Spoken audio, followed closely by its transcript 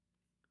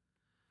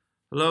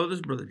Hello, this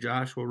is Brother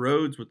Joshua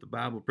Rhoades with the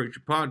Bible Preacher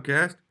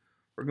Podcast.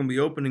 We're going to be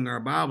opening our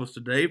Bibles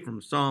today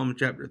from Psalm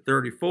chapter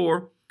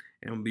 34,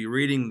 and we'll be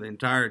reading the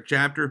entire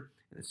chapter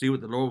and see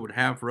what the Lord would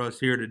have for us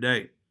here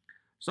today.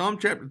 Psalm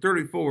chapter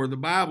 34, the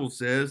Bible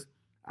says,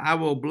 I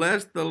will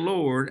bless the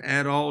Lord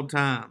at all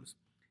times.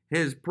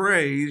 His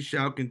praise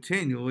shall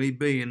continually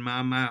be in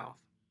my mouth.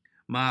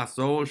 My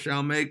soul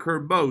shall make her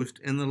boast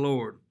in the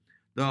Lord.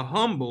 The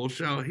humble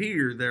shall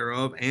hear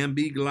thereof and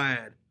be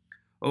glad.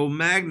 O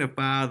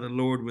magnify the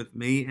Lord with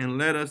me, and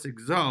let us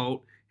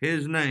exalt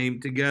his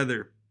name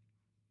together.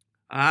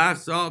 I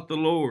sought the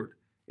Lord,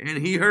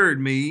 and he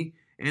heard me,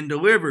 and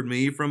delivered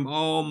me from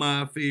all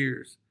my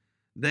fears.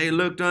 They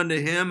looked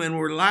unto him and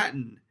were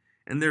lightened,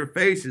 and their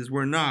faces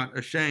were not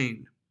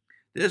ashamed.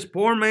 This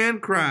poor man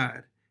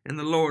cried, and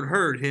the Lord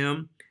heard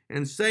him,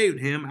 and saved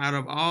him out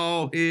of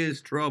all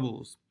his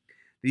troubles.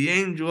 The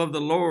angel of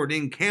the Lord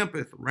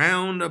encampeth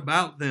round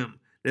about them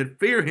that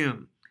fear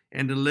him,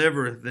 and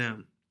delivereth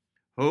them.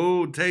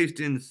 Oh, taste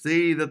and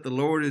see that the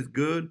Lord is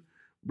good.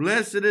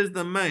 Blessed is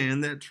the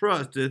man that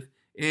trusteth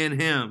in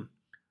him.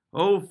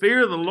 Oh,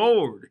 fear the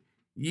Lord,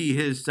 ye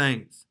his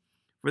saints,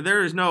 for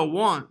there is no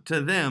want to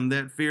them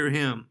that fear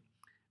him.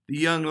 The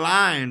young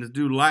lions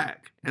do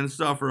lack and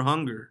suffer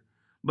hunger,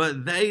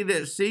 but they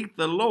that seek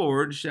the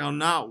Lord shall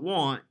not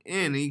want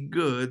any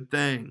good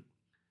thing.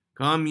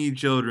 Come, ye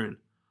children,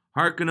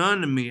 hearken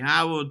unto me,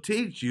 I will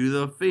teach you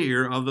the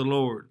fear of the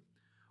Lord.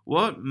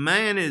 What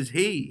man is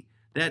he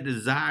that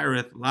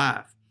desireth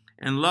life,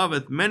 and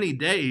loveth many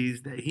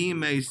days that he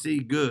may see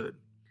good?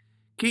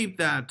 Keep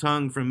thy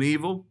tongue from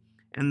evil,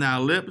 and thy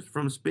lips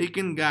from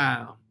speaking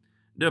guile.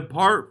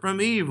 Depart from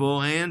evil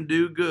and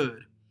do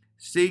good.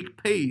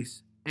 Seek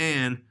peace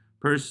and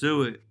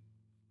pursue it.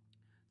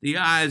 The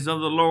eyes of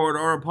the Lord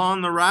are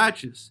upon the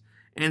righteous,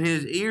 and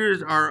his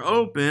ears are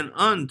open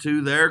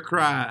unto their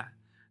cry.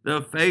 The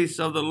face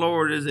of the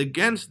Lord is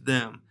against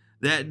them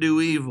that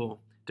do evil,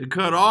 to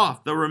cut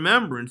off the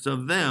remembrance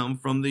of them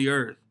from the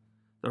earth.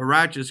 The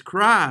righteous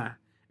cry,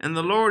 and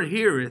the Lord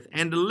heareth,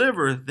 and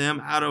delivereth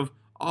them out of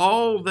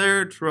all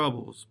their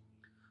troubles.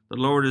 The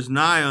Lord is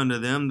nigh unto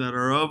them that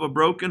are of a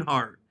broken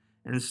heart,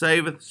 and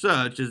saveth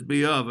such as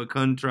be of a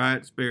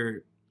contrite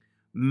spirit.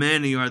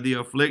 Many are the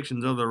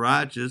afflictions of the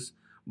righteous,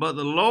 but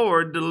the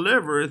Lord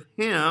delivereth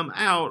him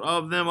out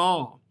of them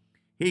all.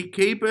 He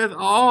keepeth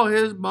all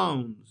his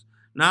bones,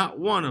 not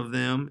one of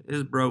them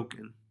is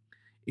broken.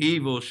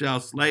 Evil shall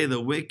slay the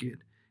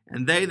wicked,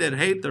 and they that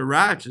hate the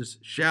righteous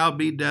shall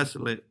be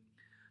desolate.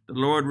 The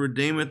Lord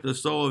redeemeth the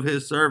soul of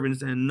his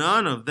servants, and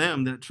none of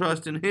them that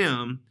trust in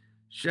him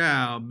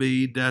shall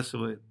be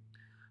desolate.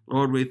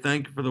 Lord, we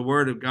thank you for the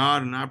word of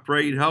God, and I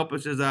pray you'd help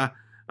us as I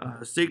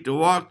seek to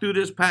walk through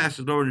this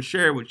passage, Lord, and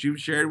share what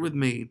you've shared with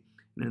me.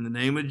 And in the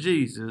name of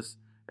Jesus,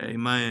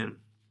 amen.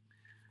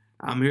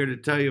 I'm here to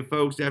tell you,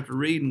 folks, after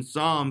reading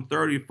Psalm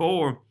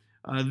 34,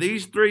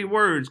 these three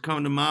words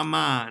come to my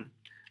mind.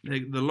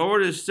 The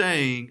Lord is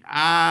saying,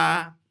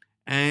 I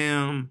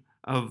am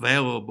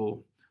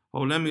available.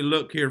 Oh, let me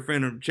look here,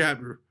 friend, in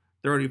chapter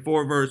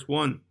 34, verse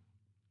 1.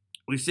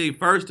 We see,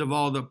 first of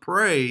all, the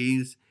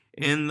praise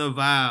in the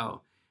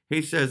vow.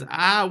 He says,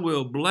 I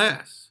will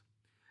bless.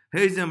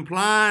 He's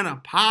implying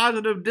a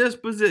positive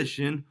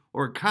disposition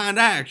or kind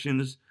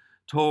actions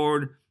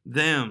toward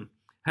them.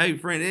 Hey,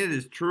 friend, it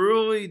is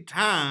truly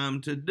time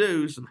to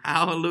do some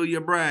hallelujah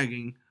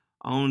bragging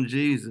on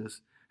Jesus.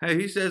 Hey,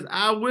 he says,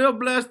 I will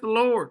bless the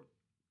Lord.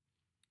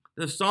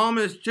 The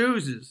psalmist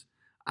chooses,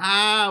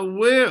 I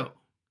will.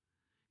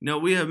 You know,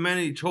 we have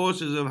many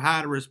choices of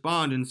how to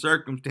respond in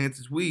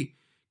circumstances. We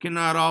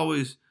cannot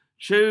always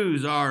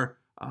choose our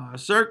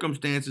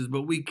circumstances,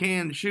 but we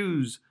can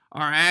choose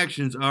our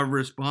actions of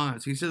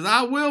response. He says,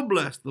 I will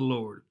bless the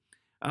Lord.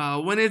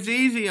 When it's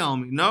easy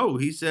on me. No,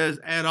 he says,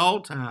 at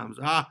all times.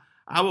 I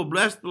will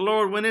bless the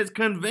Lord when it's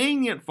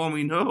convenient for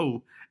me.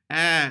 No,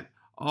 at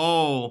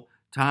all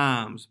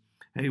times.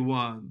 Hey,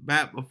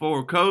 back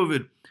before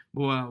COVID,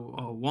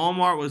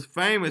 Walmart was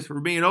famous for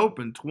being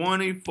open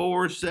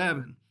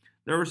 24/7.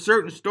 There were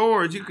certain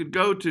stores you could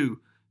go to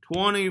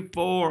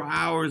 24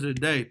 hours a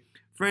day.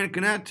 Friend,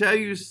 can I tell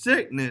you,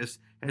 sickness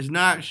has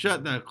not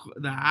shut the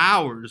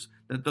hours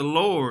that the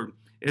Lord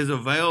is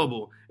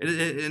available.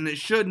 And it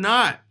should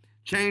not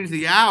change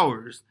the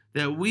hours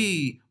that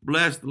we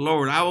bless the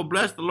Lord. I will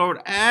bless the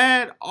Lord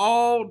at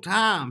all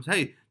times.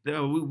 Hey,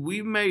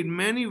 we've made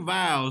many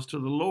vows to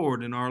the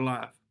Lord in our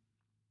life.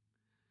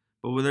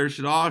 But there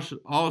should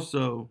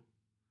also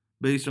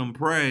be some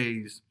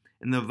praise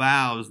in the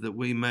vows that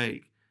we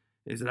make.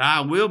 He said, I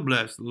will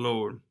bless the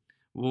Lord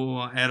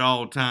at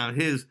all times.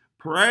 His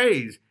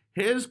praise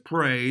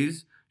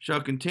shall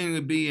continue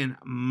to be in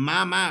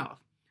my mouth.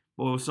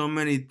 Boy, so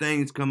many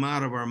things come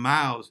out of our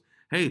mouths.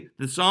 Hey,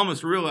 the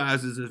psalmist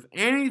realizes if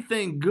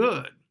anything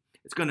good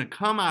is going to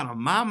come out of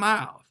my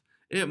mouth,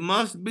 it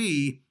must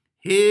be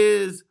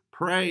his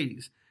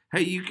praise.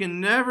 Hey, you can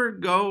never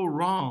go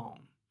wrong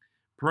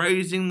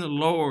praising the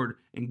Lord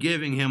and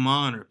giving him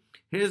honor.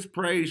 His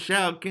praise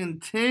shall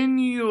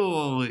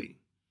continually.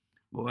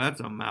 Boy, that's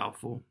a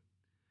mouthful.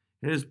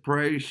 His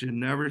praise should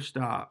never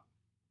stop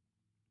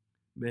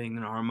being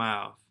in our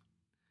mouth.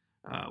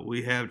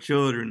 We have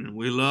children and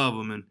we love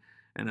them,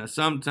 and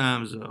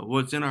sometimes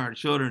what's in our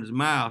children's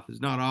mouth is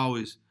not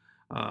always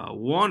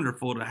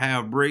wonderful to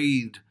have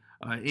breathed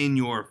in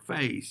your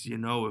face. You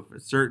know, if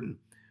it's certain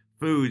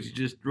foods you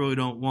just really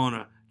don't want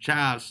a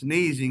child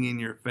sneezing in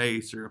your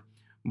face or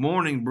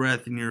morning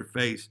breath in your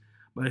face.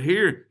 But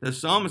here the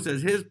psalmist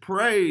says, his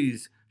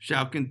praise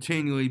shall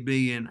continually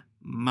be in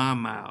my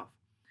mouth.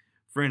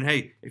 Friend,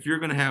 hey, if you're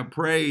going to have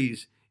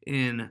praise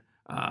in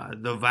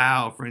the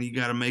vow, friend, you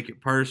got to make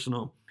it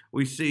personal.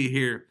 We see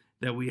here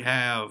that we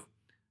have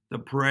the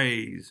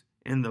praise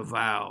in the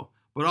vow.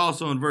 But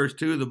also in verse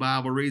 2, the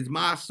Bible reads,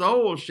 my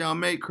soul shall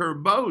make her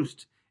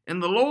boast in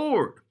the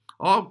Lord.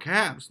 All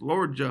caps,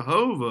 Lord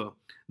Jehovah.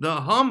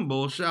 The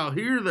humble shall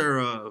hear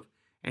thereof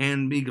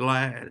and be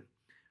glad.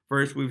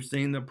 First, we've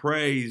seen the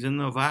praise in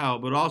the vow,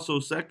 but also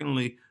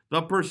secondly,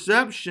 the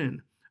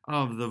perception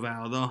of the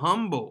vow. The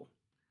humble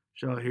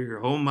shall hear,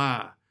 oh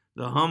my,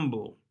 the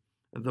humble,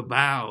 the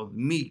bowed,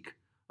 meek,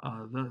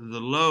 the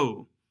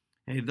low.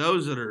 Hey,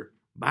 those that are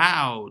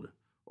bowed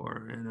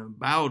or in a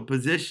bowed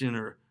position,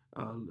 or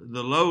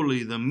the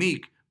lowly, the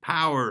meek,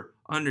 power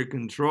under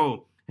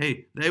control.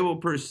 Hey, they will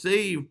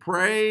perceive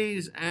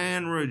praise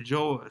and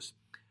rejoice.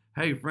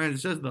 Hey, friends,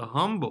 it says the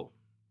humble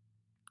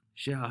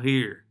shall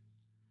hear.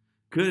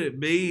 Could it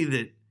be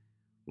that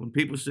when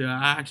people say,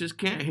 I just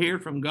can't hear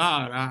from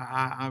God,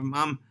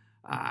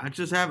 I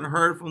just haven't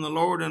heard from the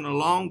Lord in a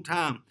long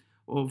time?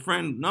 Well,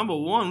 friend, number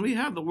one, we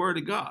have the Word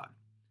of God.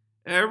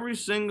 Every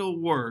single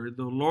word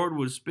the Lord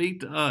would speak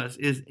to us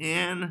is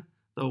in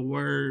the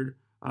Word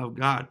of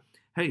God.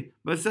 Hey,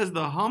 but it says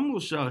the humble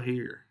shall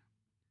hear.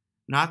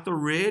 Not the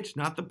rich,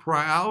 not the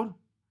proud,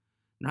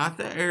 not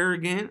the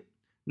arrogant,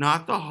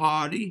 not the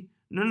haughty.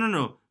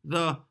 No.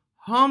 The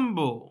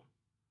humble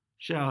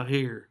shall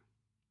hear.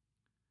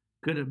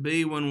 Could it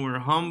be when we're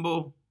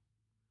humble,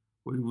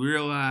 we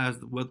realize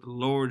that what the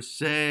Lord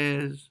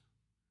says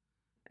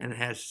and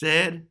has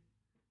said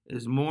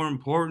is more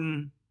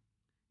important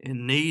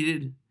and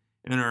needed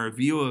in our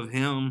view of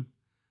Him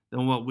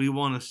than what we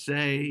want to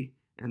say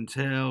and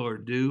tell or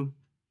do?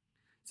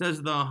 It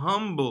says the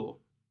humble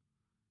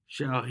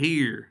shall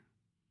hear.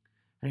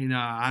 Hey,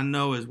 now I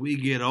know as we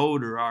get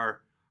older,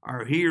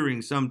 our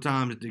hearing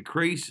sometimes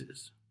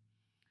decreases.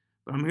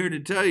 But I'm here to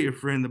tell you,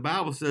 friend, the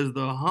Bible says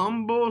the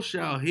humble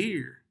shall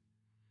hear.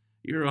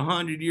 You're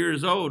 100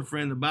 years old,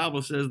 friend, the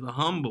Bible says the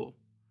humble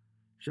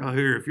shall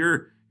hear. If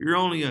you're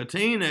only a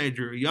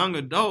teenager, a young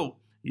adult,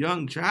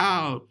 young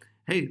child,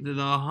 hey, the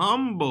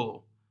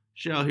humble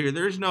shall hear.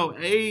 There's no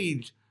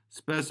age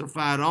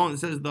specified on it. It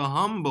says the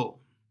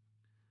humble.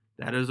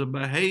 That is a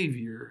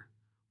behavior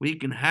we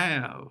can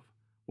have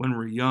when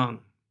we're young.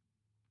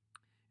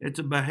 It's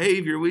a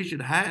behavior we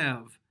should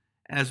have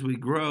as we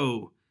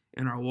grow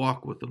in our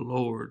walk with the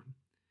Lord.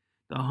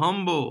 The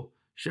humble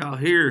shall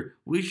hear.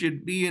 We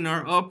should be in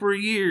our upper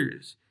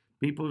years.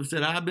 People have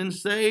said, I've been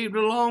saved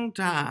a long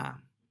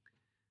time.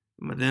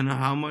 But then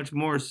how much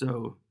more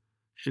so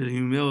should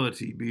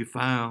humility be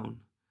found?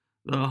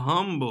 The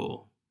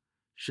humble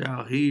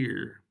shall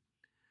hear.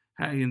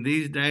 Hey, in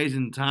these days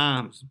and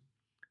times,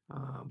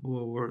 the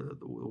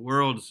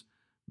world's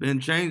been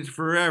changed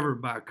forever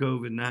by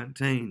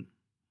COVID-19.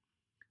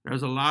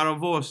 There's a lot of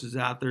voices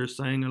out there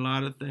saying a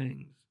lot of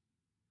things.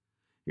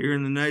 Here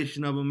in the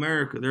nation of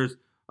America, there's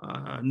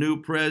a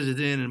new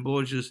president, and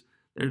boy,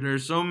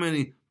 there's so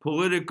many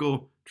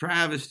political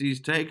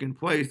travesties taking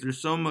place. There's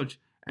so much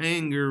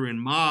anger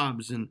and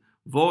mobs and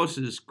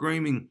voices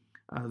screaming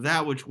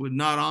that which would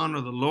not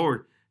honor the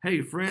Lord.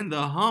 Hey, friend,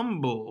 the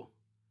humble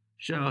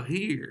shall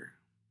hear.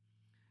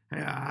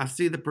 Hey, I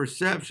see the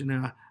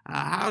perception.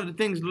 How do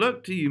things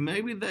look to you?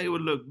 Maybe they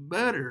would look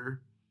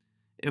better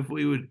if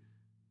we would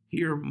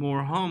hear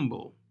more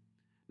humble.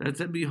 That's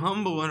to be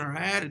humble in our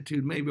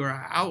attitude. Maybe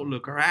our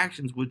outlook, our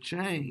actions would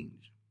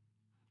change.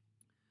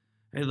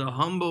 Hey, the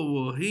humble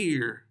will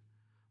hear.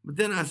 But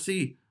then I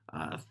see,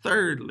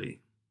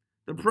 thirdly,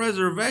 the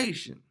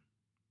preservation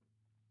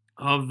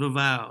of the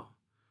vow.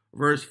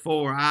 Verse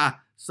 4, I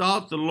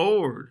sought the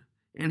Lord,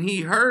 and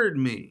He heard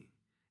me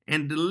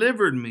and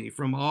delivered me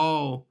from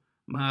all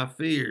my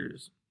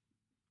fears.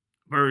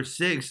 Verse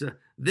 6,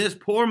 this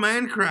poor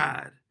man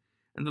cried,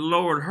 and the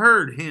Lord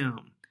heard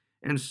him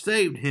and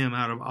saved him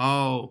out of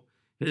all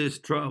his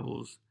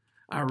troubles.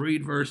 I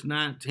read verse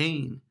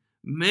 19.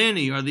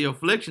 Many are the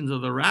afflictions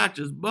of the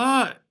righteous,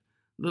 but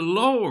the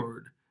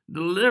Lord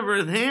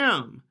delivereth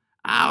him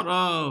out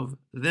of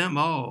them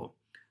all.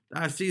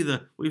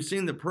 We've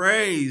seen the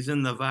praise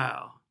in the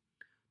vow,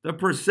 the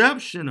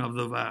perception of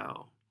the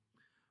vow,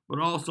 but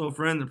also,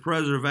 friend, the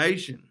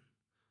preservation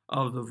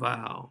of the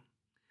vow.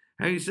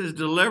 And he says,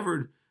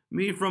 delivered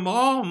me from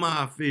all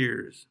my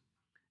fears.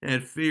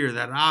 And fear,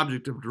 that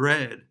object of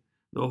dread,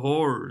 the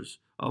horrors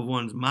of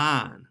one's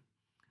mind.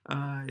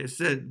 It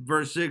said,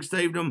 verse 6,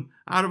 saved him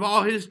out of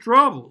all his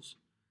troubles.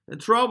 The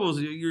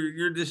troubles,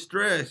 your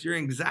distress, your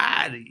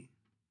anxiety.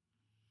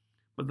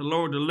 But the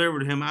Lord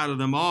delivered him out of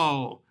them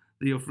all,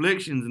 the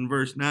afflictions in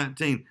verse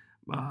 19.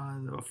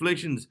 The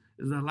afflictions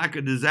is like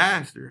a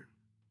disaster.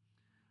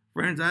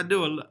 Friends, I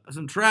do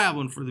some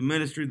traveling for the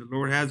ministry the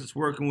Lord has us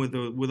working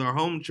with our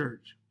home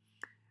church.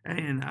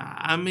 And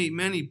I meet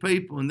many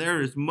people, and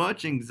there is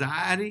much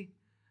anxiety.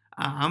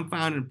 I'm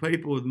finding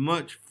people with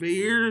much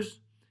fears,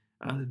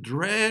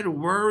 dread,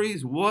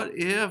 worries, what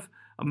if,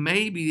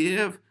 maybe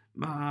if,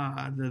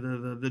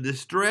 the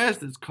distress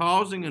that's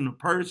causing in a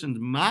person's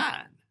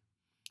mind.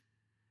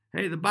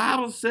 Hey, the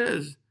Bible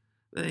says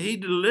that He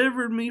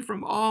delivered me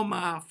from all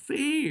my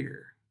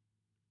fear.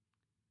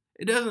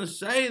 It doesn't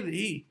say that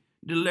He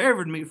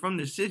delivered me from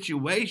the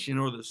situation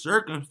or the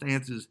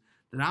circumstances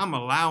that I'm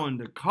allowing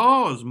to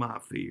cause my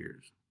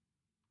fears.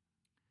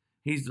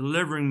 He's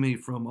delivering me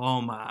from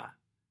all my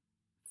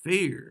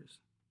fears.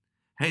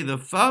 Hey, the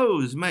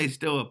foes may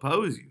still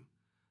oppose you.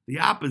 The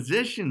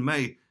opposition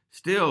may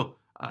still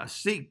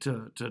seek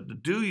to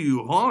do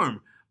you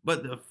harm,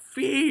 but the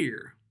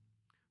fear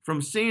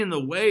from seeing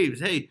the waves.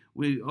 Hey,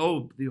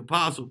 the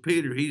Apostle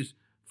Peter, he's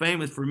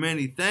famous for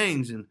many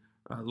things, and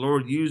the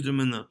Lord used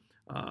him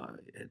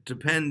to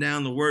pen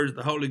down the words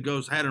the Holy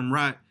Ghost had him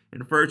write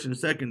in 1st and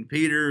 2nd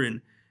Peter,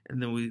 and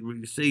then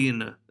we see in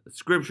the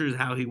scriptures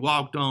how he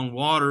walked on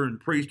water and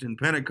preached in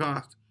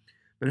Pentecost.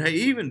 But hey,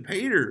 even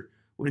Peter,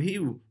 when he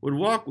would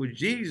walk with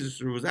Jesus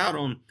or was out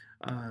on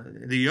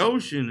the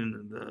ocean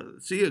and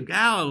the Sea of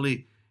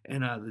Galilee,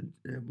 and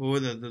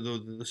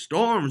the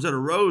storms that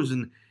arose,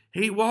 and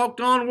he walked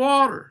on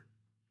water.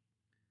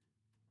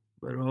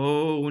 But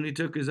when he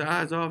took his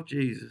eyes off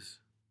Jesus,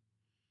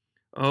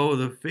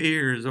 the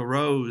fears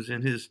arose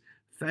and his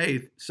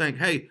faith sank.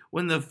 Hey,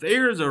 when the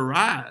fears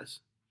arise,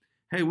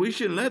 hey, we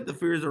shouldn't let the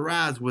fears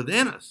arise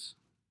within us.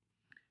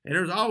 And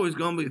there's always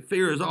going to be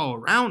fears all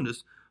around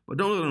us, but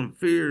don't let them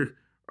fears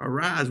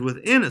arise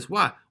within us.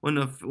 Why?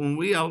 When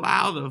we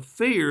allow the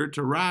fear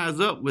to rise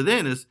up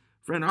within us,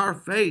 friend, our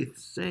faith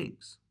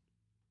sinks.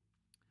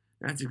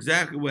 That's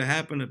exactly what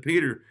happened to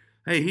Peter.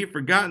 Hey, he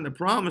forgotten the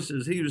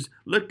promises. He was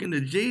looking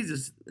to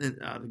Jesus,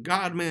 the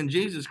God-man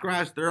Jesus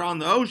Christ there on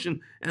the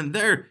ocean, and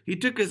there he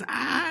took his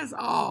eyes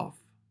off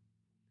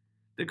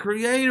the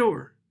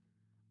creator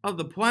of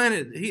the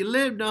planet he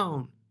lived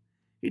on.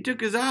 He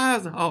took his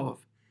eyes off.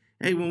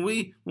 Hey, when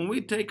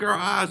we take our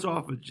eyes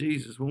off of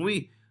Jesus, when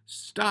we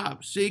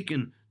stop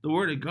seeking the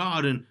Word of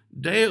God and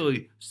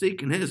daily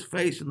seeking His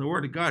face in the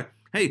Word of God,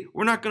 hey,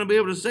 we're not going to be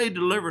able to say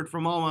delivered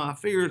from all my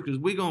fears, because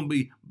we're going to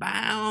be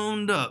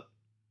bound up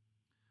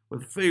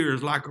with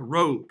fears like a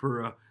rope,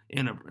 or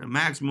in a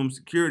maximum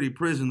security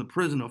prison, the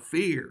prison of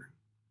fear.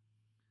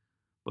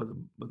 But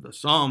the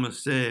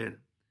psalmist said,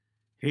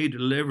 He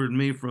delivered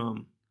me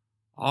from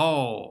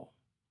all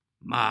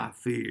my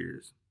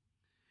fears.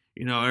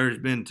 You know, there's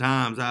been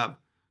times I've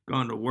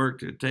gone to work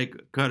to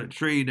cut a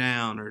tree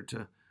down, or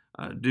to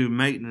do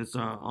maintenance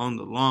on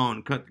the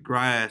lawn, cut the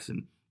grass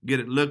and get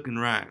it looking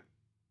right.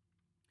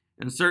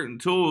 And certain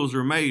tools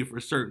are made for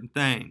certain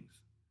things.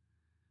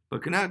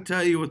 But can I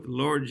tell you, with the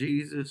Lord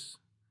Jesus,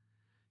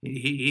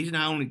 He's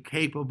not only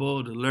capable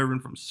of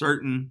delivering from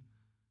certain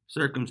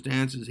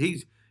circumstances,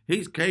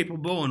 He's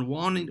capable and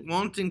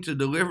wanting to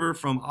deliver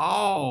from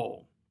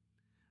all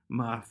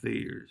my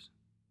fears.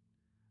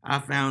 I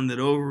found that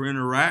over in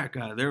Iraq,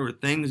 there were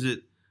things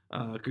that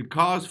could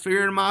cause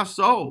fear in my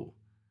soul.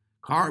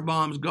 Car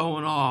bombs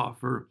going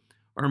off, or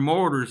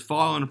mortars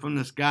falling from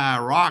the sky,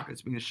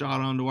 rockets being shot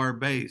onto our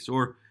base,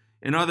 or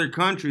in other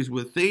countries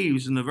with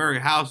thieves in the very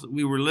house that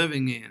we were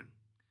living in.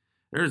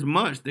 There's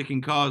much that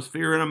can cause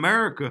fear in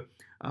America.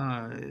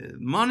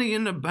 Money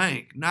in the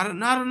bank, not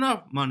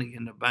enough money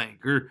in the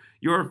bank, or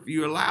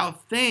you allow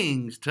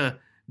things to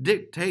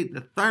dictate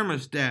the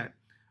thermostat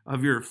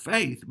of your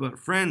faith. But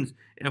friends,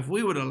 if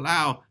we would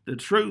allow the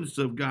truths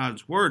of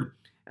God's word,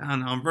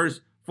 and on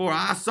verse 4,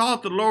 I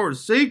sought the Lord,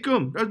 seek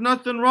Him. There's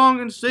nothing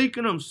wrong in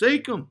seeking Him,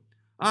 seek Him.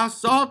 I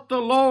sought the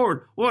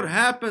Lord. What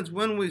happens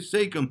when we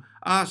seek Him?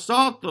 I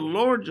sought the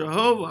Lord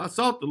Jehovah. I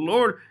sought the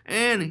Lord,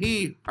 and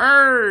He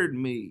heard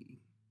me.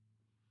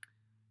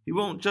 He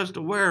won't just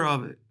aware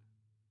of it,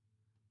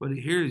 but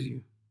He hears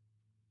you.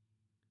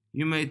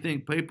 You may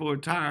think people are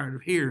tired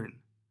of hearing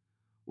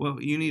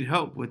what you need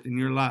help with in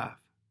your life.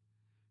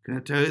 Can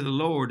I tell you, the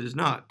Lord does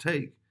not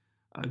take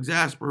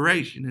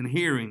exasperation in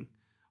hearing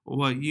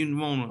what you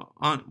want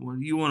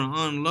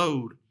to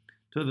unload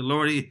to the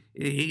Lord.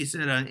 He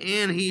said,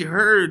 and He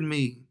heard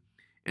me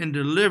and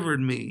delivered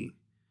me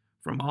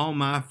from all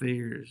my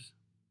fears.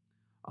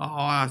 Oh,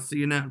 I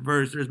see in that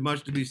verse there's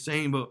much to be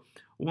seen, but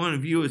one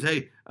view is,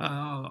 hey,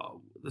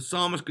 the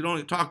psalmist could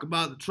only talk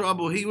about the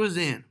trouble he was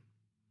in.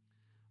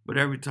 But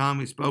every time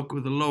he spoke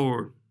with the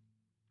Lord,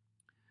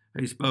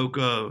 he spoke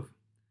of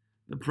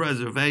the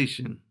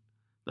preservation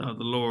of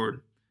the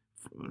Lord.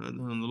 The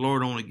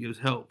Lord only gives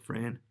help,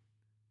 friend.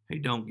 He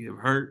don't give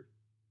hurt.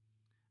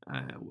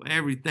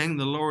 Everything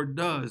the Lord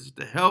does is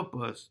to help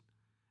us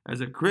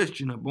as a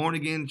Christian, a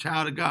born-again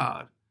child of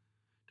God,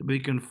 to be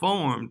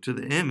conformed to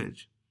the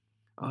image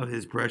of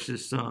His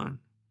precious Son.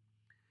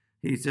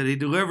 He said, He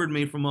delivered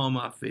me from all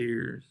my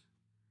fears.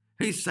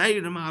 He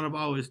saved him out of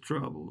all his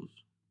troubles.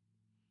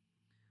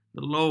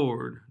 The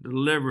Lord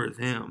delivereth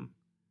him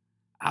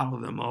out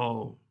of them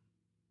all.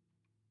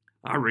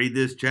 I read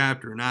this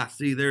chapter and I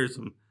see there's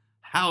some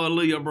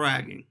hallelujah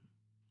bragging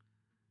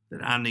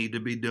that I need to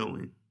be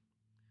doing.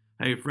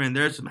 Hey, friend,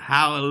 there's some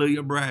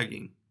hallelujah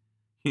bragging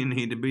you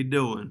need to be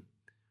doing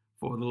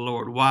for the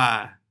Lord.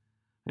 Why?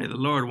 Hey, the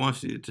Lord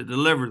wants you to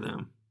deliver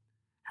them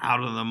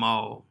out of them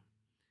all.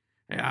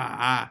 Hey,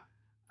 I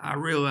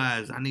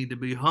realize I need to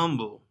be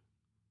humble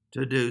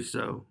to do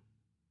so.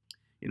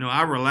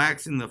 I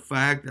relax in the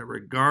fact that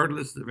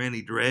regardless of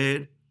any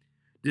dread,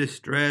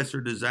 distress,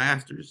 or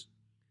disasters,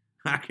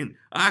 I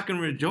can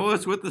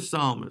rejoice with the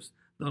psalmist.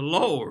 The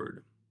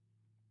Lord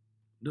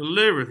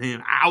delivered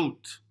him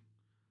out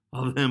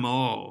of them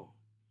all.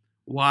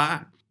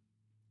 Why?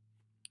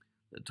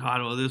 The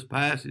title of this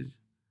passage,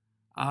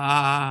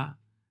 I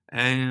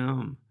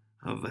am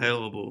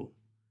available.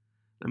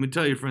 Let me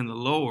tell you, friend, the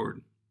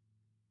Lord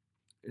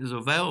is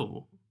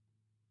available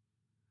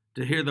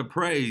to hear the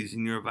praise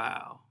in your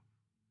vow.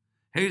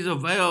 He's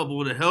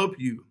available to help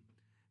you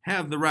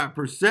have the right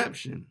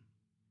perception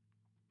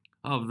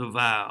of the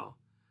vow.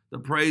 The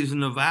praise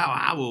and the vow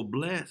I will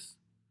bless.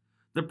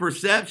 The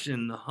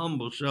perception the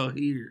humble shall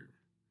hear.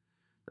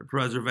 The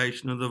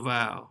preservation of the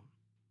vow.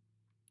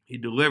 He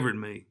delivered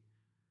me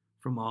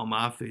from all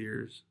my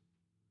fears.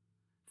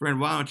 Friend,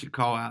 why don't you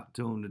call out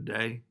to him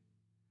today?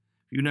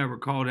 If you never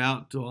called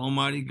out to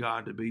Almighty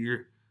God to be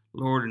your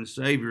Lord and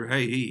Savior,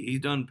 hey, He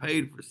done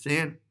paid for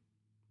sin.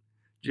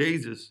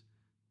 Jesus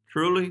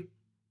truly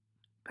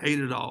paid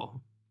it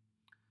all.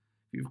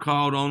 If you've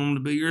called on Him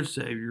to be your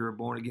Savior, you're a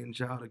born-again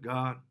child of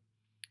God.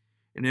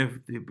 And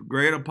if the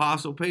great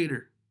Apostle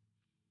Peter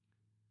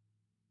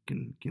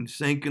can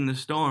sink in the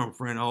storm,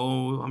 friend,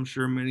 I'm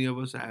sure many of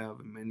us have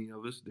and many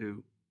of us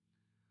do.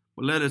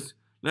 But let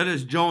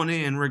us join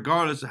in,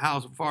 regardless of how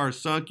far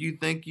sunk you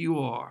think you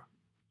are.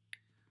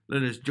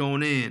 Let us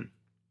join in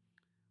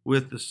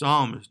with the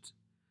psalmist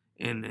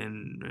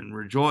and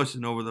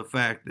rejoicing over the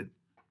fact that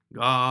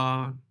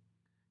God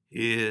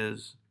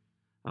is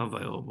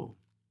available.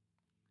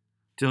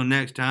 Till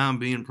next time,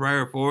 be in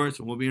prayer for us,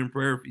 and we'll be in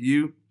prayer for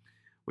you.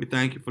 We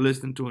thank you for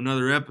listening to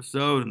another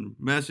episode and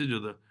message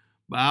of the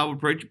Bible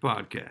Preacher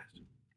Podcast.